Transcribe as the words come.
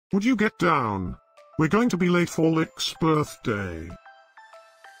Would you get down? We're going to be late for Lick's birthday.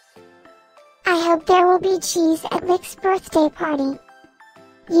 I hope there will be cheese at Lick's birthday party.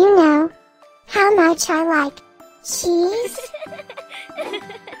 You know how much I like cheese.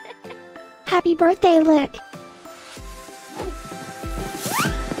 Happy birthday, Lick.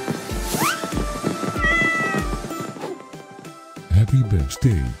 Happy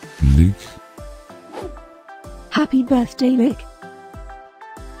birthday, Lick. Happy birthday, Lick.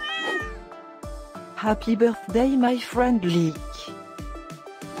 Happy birthday, my friend Lick.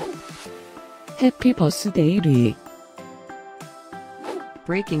 Happy birthday, Lick.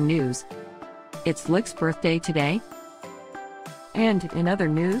 Breaking news. It's Lick's birthday today. And in other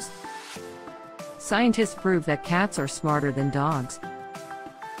news, scientists prove that cats are smarter than dogs.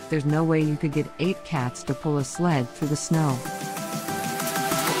 There's no way you could get 8 cats to pull a sled through the snow.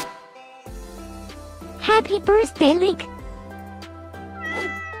 Happy birthday, Lick.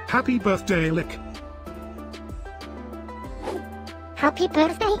 Happy birthday, Lick. Happy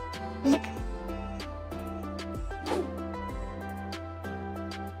birthday, Lick.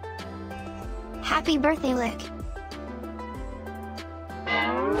 Happy birthday, Lick.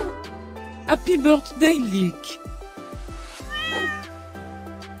 Happy birthday, Lick.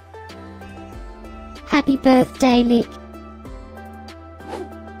 Happy birthday, Lick.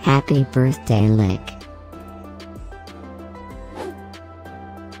 Happy birthday, Lick.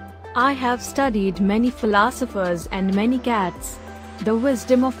 I have studied many philosophers and many cats. The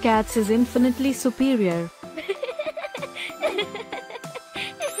wisdom of cats is infinitely superior.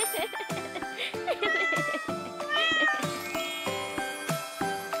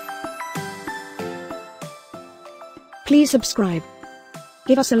 Please subscribe,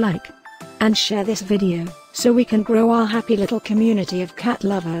 give us a like, and share this video, so we can grow our happy little community of cat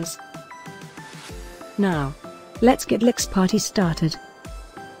lovers. Now, let's get Lick's party started.